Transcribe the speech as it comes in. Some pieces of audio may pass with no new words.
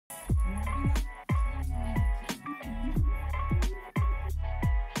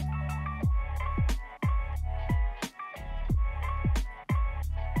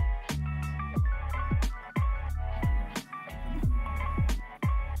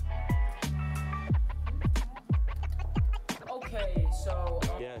Okay, so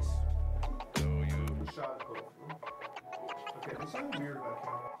Yes. Shot put. Okay, there's something weird about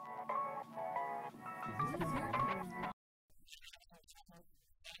camera.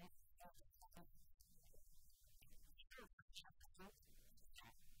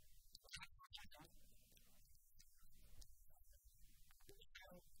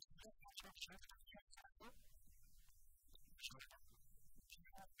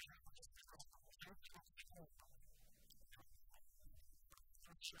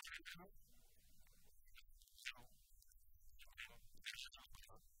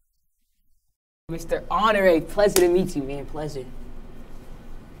 Mr. Honore, pleasure to meet you, man. Pleasure.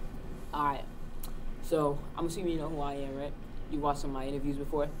 Alright. So I'm assuming you know who I am, right? You watched some of my interviews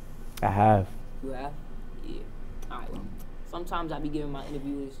before? I have. You have? Yeah. Alright, well. Sometimes I be giving my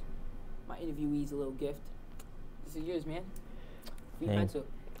interviewees a little gift. This is yours, man. Free pencil.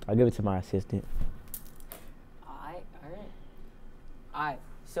 I'll give it to my assistant. Alright. Alright.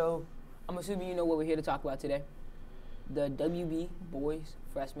 So I'm assuming you know what we're here to talk about today. The WB boys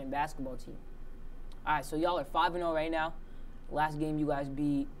freshman basketball team. Alright, so y'all are 5-0 right now. Last game you guys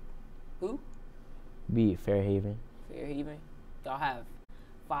beat who? Beat Fairhaven. Fairhaven. Y'all have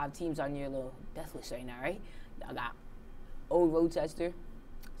 5 teams on your little death list right now, right? Y'all got Old Rochester,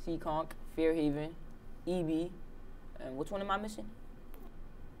 Seekonk, Fairhaven, EB, and which one am I missing?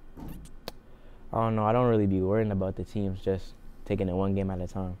 I don't know. I don't really be worrying about the teams, just taking it one game at a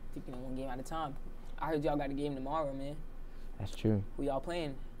time. Taking it one game at a time. I heard y'all got a game tomorrow, man. That's true. Who y'all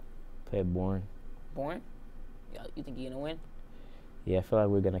playing? Play Bourne. Bourne? You think you're going to win? Yeah, I feel like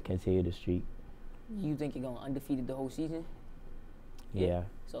we're going to continue the streak. You think you're going undefeated the whole season? Yeah.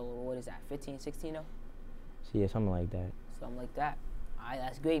 So what is that, 15, 16 though? So yeah, something like that. Something like that. All right,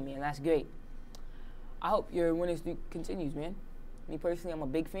 that's great, man. That's great. I hope your winning streak continues, man. Me personally, I'm a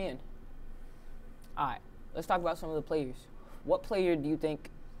big fan. All right, let's talk about some of the players. What player do you think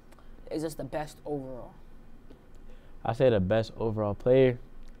is just the best overall? I say the best overall player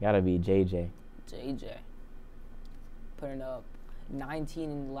got to be JJ. JJ. Putting up 19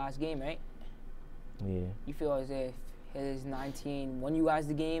 in the last game, right? Yeah. You feel as if his 19 won you guys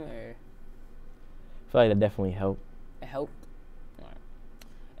the game, or? I feel like that definitely helped. It helped? All right.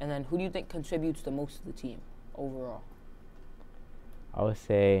 And then who do you think contributes the most to the team overall? I'll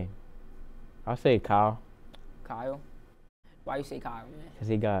say Kyle. Kyle? Why you say Kyle, man? Because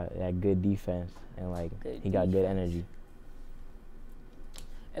he got that good defense and, like, he got good energy.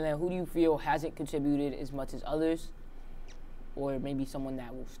 And then who do you feel hasn't contributed as much as others? Or maybe someone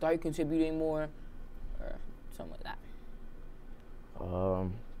that will start contributing more, or something like that?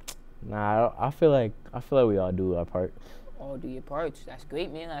 Nah, I feel like we all do our part. All do your parts. That's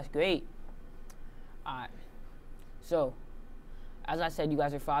great, man. That's great. All right. So, as I said, you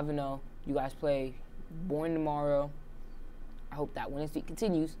guys are 5-0. You guys play Bourne tomorrow. I hope that winning streak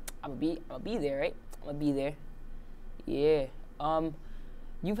continues. I'm gonna be there, right? I'm gonna be there. Yeah.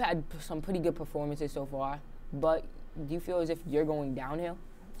 You've had some pretty good performances so far, but do you feel as if you're going downhill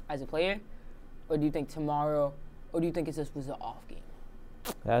as a player, or do you think tomorrow, or do you think it just was an off game?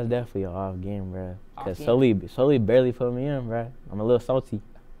 That's definitely an off game, bro. Because Sully barely put me in, bro. I'm a little salty.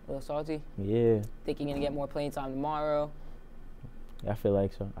 A little salty? Yeah. Think you're going to get more playing time tomorrow? I feel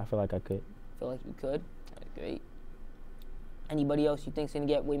like so. I feel like I could. Feel like you could? That's great. Anybody else you think's going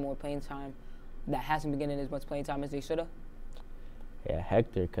to get way more playing time that hasn't been getting as much playing time as they should have? Yeah,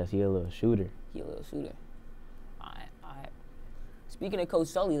 Hector, because he a little shooter. He a little shooter. All right. Speaking of Coach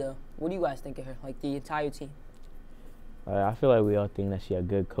Sully, though, what do you guys think of her, like the entire team? I feel like we all think that she a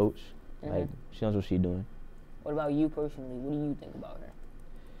good coach. Mm-hmm. Like, she knows what she's doing. What about you personally? What do you think about her?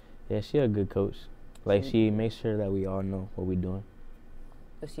 Yeah, she a good coach. Like, she makes sure that we all know what we're doing.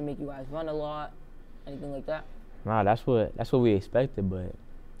 Does she make you guys run a lot? Anything like that? Nah, that's what we expected, but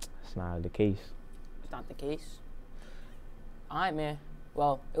it's not the case. It's not the case? All right, man.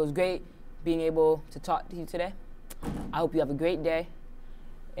 Well, it was great being able to talk to you today. I hope you have a great day.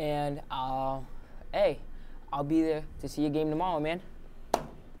 And, hey, I'll be there to see your game tomorrow, man.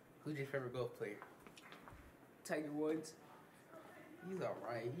 Who's your favorite golf player? Tiger Woods. He's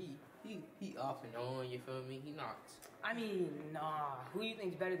alright. He off and on, you feel me? He not. I mean, nah. Who do you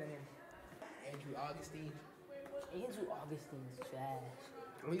think's better than him? Andrew Augustine. Andrew Augustine's trash.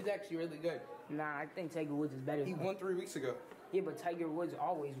 Well, he's actually really good. Nah, I think Tiger Woods is better He than him. won 3 weeks ago. Yeah, but Tiger Woods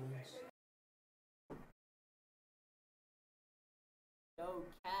always wins. Yo,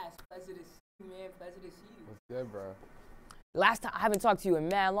 Cass, pleasure to see you, man. Pleasure to see you. What's good, bro? Last time, I haven't talked to you in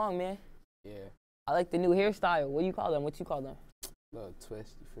mad long, man. Yeah. I like the new hairstyle. What do you call them? What you call them? Little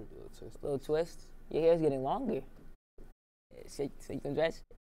twist. You feel me? Little twist. Little twist. Your hair's getting longer. So you can dress?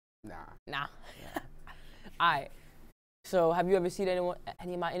 Nah. Nah. All right. So, have you ever seen any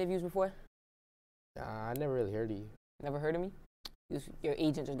of my interviews before? Nah, I never really heard of you. Never heard of me? Your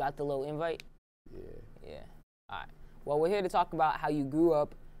agent just got the little invite? Yeah. Yeah. All right. Well, we're here to talk about how you grew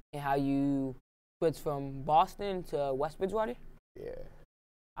up and how you switched from Boston to West Bridgewater. Yeah.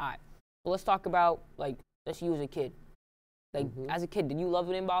 All right. So let's talk about, like, let's use a kid. Like, as a kid, did you love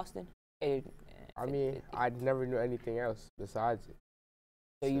it in Boston? I mean, I never knew anything else besides it.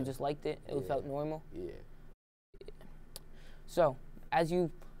 So you just liked it? It felt normal? Yeah. So, as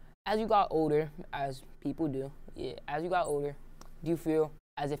you got older, as people do, as you got older, do you feel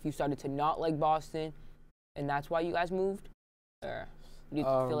as if you started to not like Boston, and that's why you guys moved? Or do you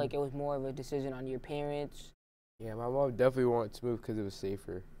feel like it was more of a decision on your parents? Yeah, my mom definitely wanted to move because it was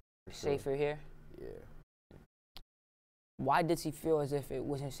safer. Safer here? Yeah. Why did she feel as if it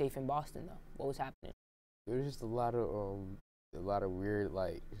wasn't safe in Boston, though? What was happening? There was just a lot of weird,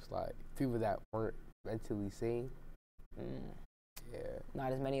 like, just like people that weren't mentally sane. Yeah.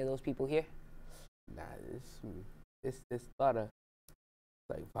 Not as many of those people here? Nah, it's a lot of,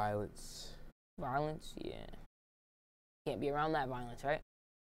 like, violence. Violence? Yeah. Can't be around that violence, right?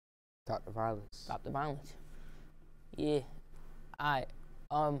 Stop the violence. Stop the violence. Yeah. All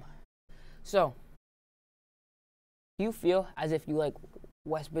right. So, do you feel as if you like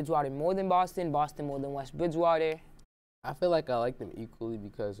West Bridgewater more than Boston, Boston more than West Bridgewater? I feel like I like them equally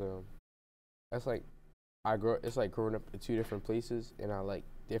because that's like it's like growing up in two different places, and I like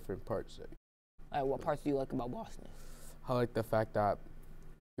different parts of it. Like, what parts do you like about Boston? I like the fact that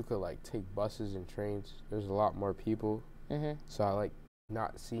you could like take buses and trains. There's a lot more people, so I like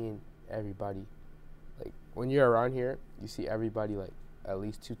not seeing everybody. Like when you're around here, you see everybody like at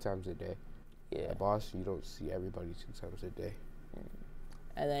least 2 times a day. Yeah. At Boston, you don't see everybody 2 times a day.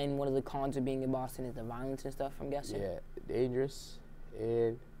 And then one of the cons of being in Boston is the violence and stuff, I'm guessing? Yeah, dangerous,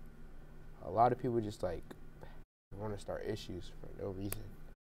 and a lot of people just like want to start issues for no reason.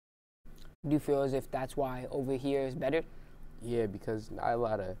 Do you feel as if that's why over here is better? Yeah, because not a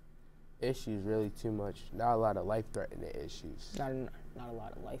lot of issues, really too much. Not a lot of life-threatening issues. Not a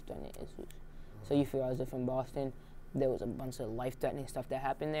lot of life-threatening issues. So you feel as if in Boston there was a bunch of life-threatening stuff that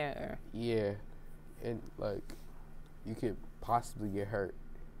happened there? Or? Yeah, and like you could possibly get hurt.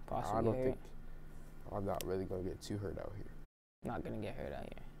 I don't think I'm not really gonna get too hurt out here. Not gonna get hurt out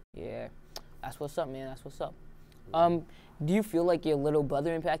here. Yeah, that's what's up, man. That's what's up. Do you feel like your little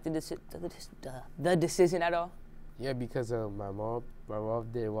brother impacted the decision at all? Yeah, because my mom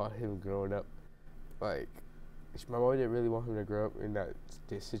didn't want him growing up. Like, my mom didn't really want him to grow up in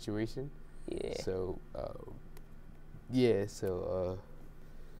this situation. Yeah. So, yeah.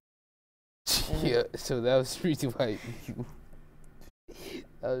 Yeah. So that was the reason why.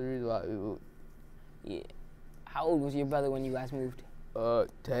 That was the reason why. Yeah. How old was your brother when you guys moved?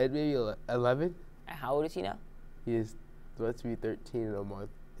 10, maybe 11. And how old is he now? He is about to be 13 in a month,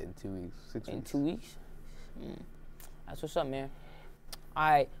 in 2 weeks, 6 weeks. In 2 weeks? That's what's up, man. All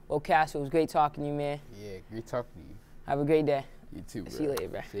right. Well, Cass, it was great talking to you, man. Yeah, great talking to you. Have a great day. You too, bro. See you later,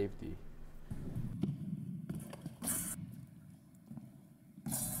 bro. Safety.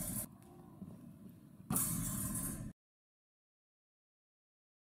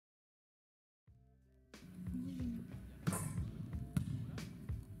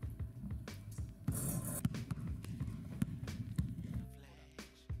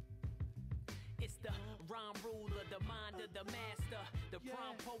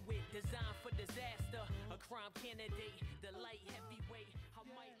 Prime poet, designed for disaster. A crime candidate, the light heavyweight. I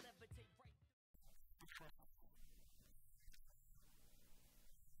might levitate right.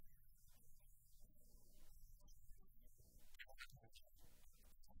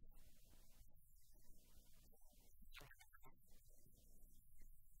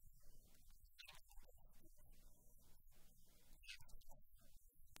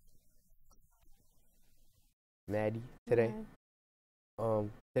 Maddie, today.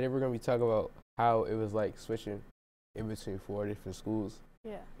 Today we're gonna be talking about how it was like switching in between 4 different schools.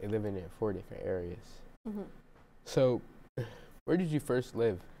 Yeah. And living in 4 different areas. Mm-hmm. So, where did you first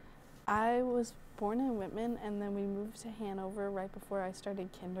live? I was born in Whitman, and then we moved to Hanover right before I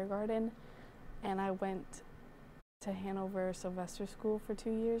started kindergarten, and I went to Hanover Sylvester School for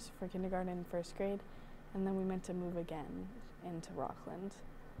 2 years for kindergarten and first grade, and then we meant to move again into Rockland.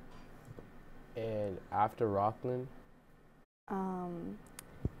 And after Rockland?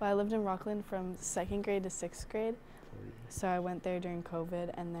 Well, I lived in Rockland from 2nd grade to 6th grade, so I went there during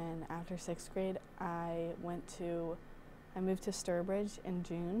COVID, and then after 6th grade, I moved to Sturbridge in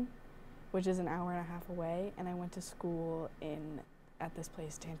June, which is an hour and a half away, and I went to school at this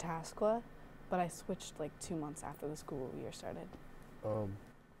place, Tantascwa, but I switched like 2 months after the school year started.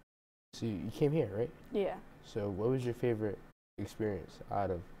 So you came here, right? Yeah. So what was your favorite experience out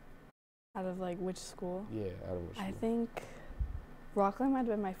of Like which school? out of which I school? think Rockland might have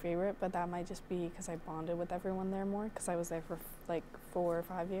been my favorite, but that might just be because I bonded with everyone there more because I was there for like 4 or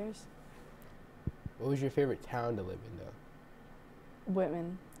 5 years. What was your favorite town to live in, though?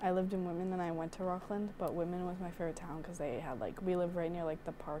 Whitman. I lived in Whitman and I went to Rockland, but Whitman was my favorite town because they had like, we lived right near like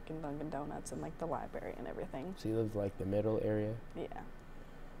the park and Dunkin' Donuts and like the library and everything. So you lived like the middle area? Yeah.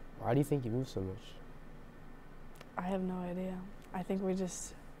 Why do you think you moved so much? I have no idea. I think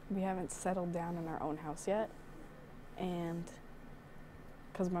we haven't settled down in our own house yet. And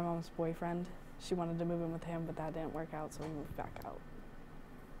because my mom's boyfriend, she wanted to move in with him, but that didn't work out, so we moved back out.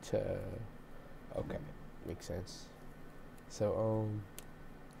 Okay, makes sense. So,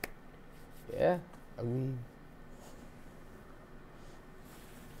 yeah, I mean,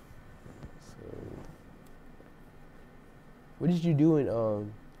 so, what did you do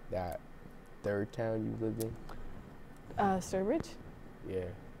in, that third town you lived in? Sturbridge? Yeah.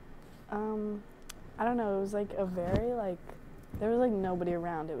 I don't know, it was like a very like, there was like nobody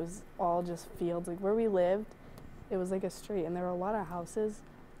around. It was all just fields. Like where we lived, it was like a street and there were a lot of houses,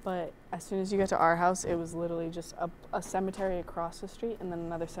 but as soon as you get to our house, it was literally just a cemetery across the street and then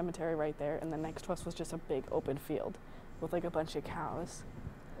another cemetery right there, and then next to us was just a big open field with like a bunch of cows.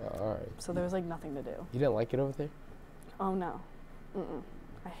 All right. So there was like nothing to do. You didn't like it over there? Oh no.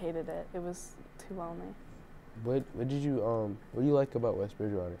 I hated it. It was too lonely. What do you like about West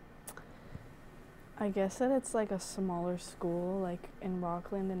Bridgewater? I guess that it's like a smaller school, like in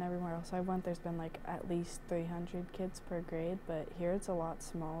Rockland and everywhere else I went, there's been like at least 300 kids per grade, but here it's a lot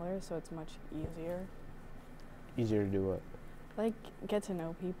smaller, so it's much easier. Easier to do what? Like, get to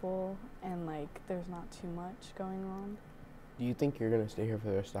know people, and like, there's not too much going on. Do you think you're gonna stay here for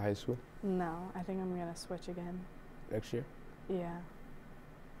the rest of high school? No, I think I'm gonna switch again. Next year? Yeah.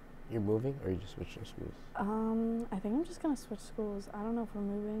 You're moving, or you just switching schools? I think I'm just gonna switch schools. I don't know if we're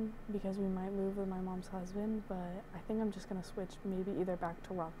moving because we might move with my mom's husband, but I think I'm just gonna switch maybe either back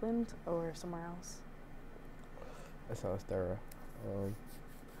to Rockland or somewhere else. That sounds thorough.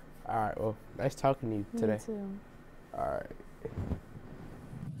 All right, well, nice talking to you today. Me too. All right.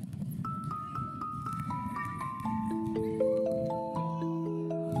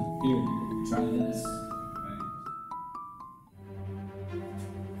 Here, try this.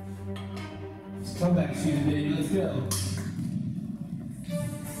 Let's come back to you, baby. Let's go.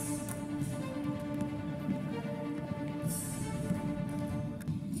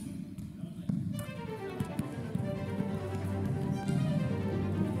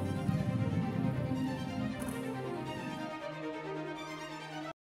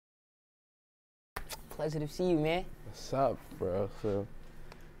 Pleasure to see you, man. What's up, bro? So,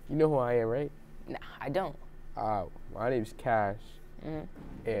 you know who I am, right? Nah, I don't. My name's Cash, and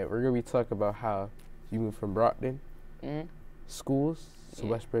we're gonna be talking about how you moved from Brockton schools to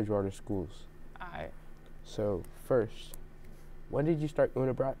West Bridgewater schools. Alright. So first, when did you start going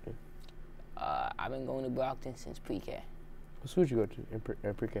to Brockton? I've been going to Brockton since pre-K. What school did you go to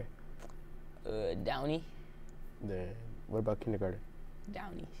in pre-K? Downey. Then what about kindergarten?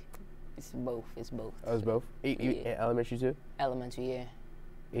 Downey. It's both. Oh, it's both? Yeah. Elementary too? Elementary, yeah.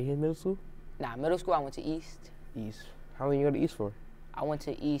 In middle school? Nah, middle school I went to East. East. How long you go to East for? I went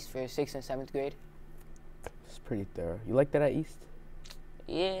to East for 6th and 7th grade. It's pretty thorough. You like that at East?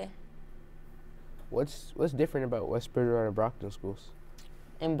 Yeah. What's different about West Bridgewater and Brockton schools?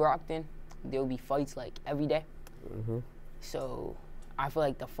 In Brockton, there'll be fights like every day. Mm-hmm. So I feel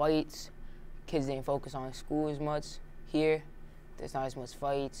like the fights, kids didn't focus on school as much. Here, there's not as much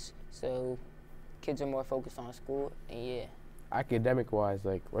fights, so kids are more focused on school, and yeah. Academic-wise,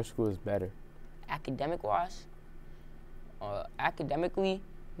 like, what school is better? Academic-wise, academically,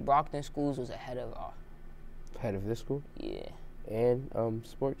 Brockton schools was ahead of Head of this school? yeah. And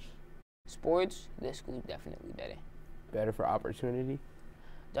sports? Sports, this school's definitely better. Better for opportunity?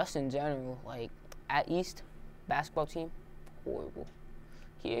 Just in general, like at East, basketball team, horrible.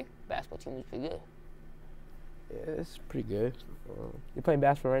 Here, basketball team was pretty good. Yeah, it's pretty good. You're playing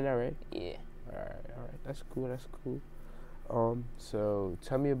basketball right now, right? Yeah. All right. That's cool. So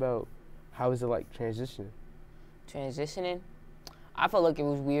tell me about how is it like transitioning? Transitioning, I felt like it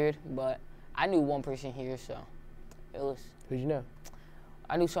was weird, but I knew one person here, so it was. Who'd you know?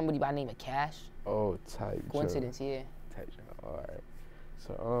 I knew somebody by the name of Cash. Oh, type. Coincidence, yeah. Type. All right.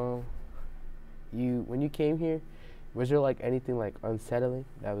 So when you came here, was there like anything like unsettling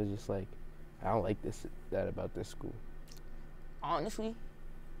that was just like, I don't like that about this school? Honestly,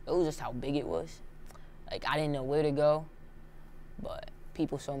 it was just how big it was. Like, I didn't know where to go, but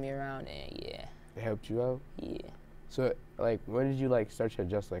people showed me around, and yeah. They helped you out? Yeah. So, like, when did you, like, start to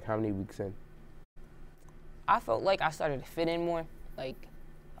adjust? Like, how many weeks in? I felt like I started to fit in more, like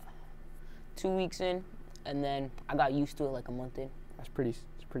 2 weeks in, and then I got used to it like a month in. It's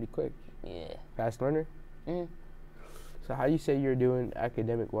pretty quick. Yeah. Fast learner? Mhm. So how do you say you're doing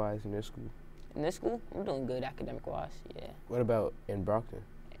academic-wise in this school? In this school, I'm doing good academic-wise, yeah. What about in Brockton?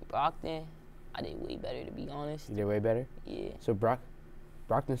 In Brockton, I did way better, to be honest. You did way better? Yeah. So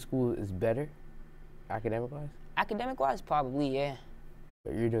Brockton school is better academic-wise? Academic-wise, probably, yeah.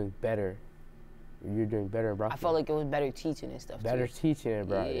 But you're doing better. You're doing better in Brockton? I felt like it was better teaching and stuff, Better too. teaching in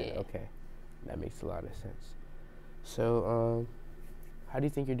Brockton, Yeah. okay. That makes a lot of sense. So, how do you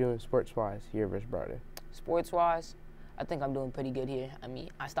think you're doing sports-wise here at West Brockton? Sports-wise, I think I'm doing pretty good here. I mean,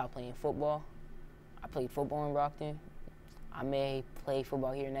 I stopped playing football. I played football in Brockton. I may play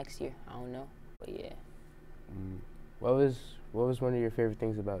football here next year. I don't know, but yeah. What was one of your favorite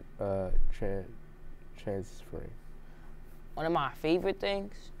things about transferring? One of my favorite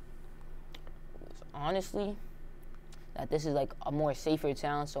things was honestly that this is like a more safer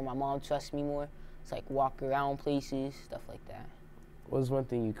town, so my mom trusts me more. It's like walk around places, stuff like that. What was one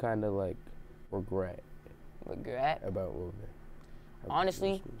thing you kind of like regret about moving?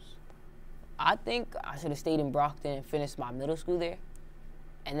 Honestly, I think I should have stayed in Brockton and finished my middle school there,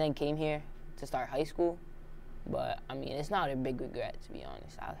 and then came here to start high school. But I mean, it's not a big regret, to be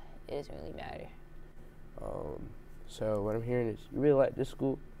honest. It doesn't really matter. So what I'm hearing is you really like this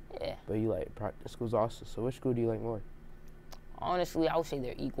school, Yeah. but you like this school's awesome. So which school do you like more? Honestly, I would say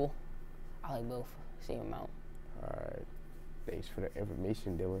they're equal. I like both, same amount. All right. Thanks for the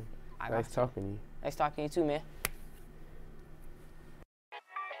information, Dylan. I Nice got you. talking to you. Nice talking to you too, man.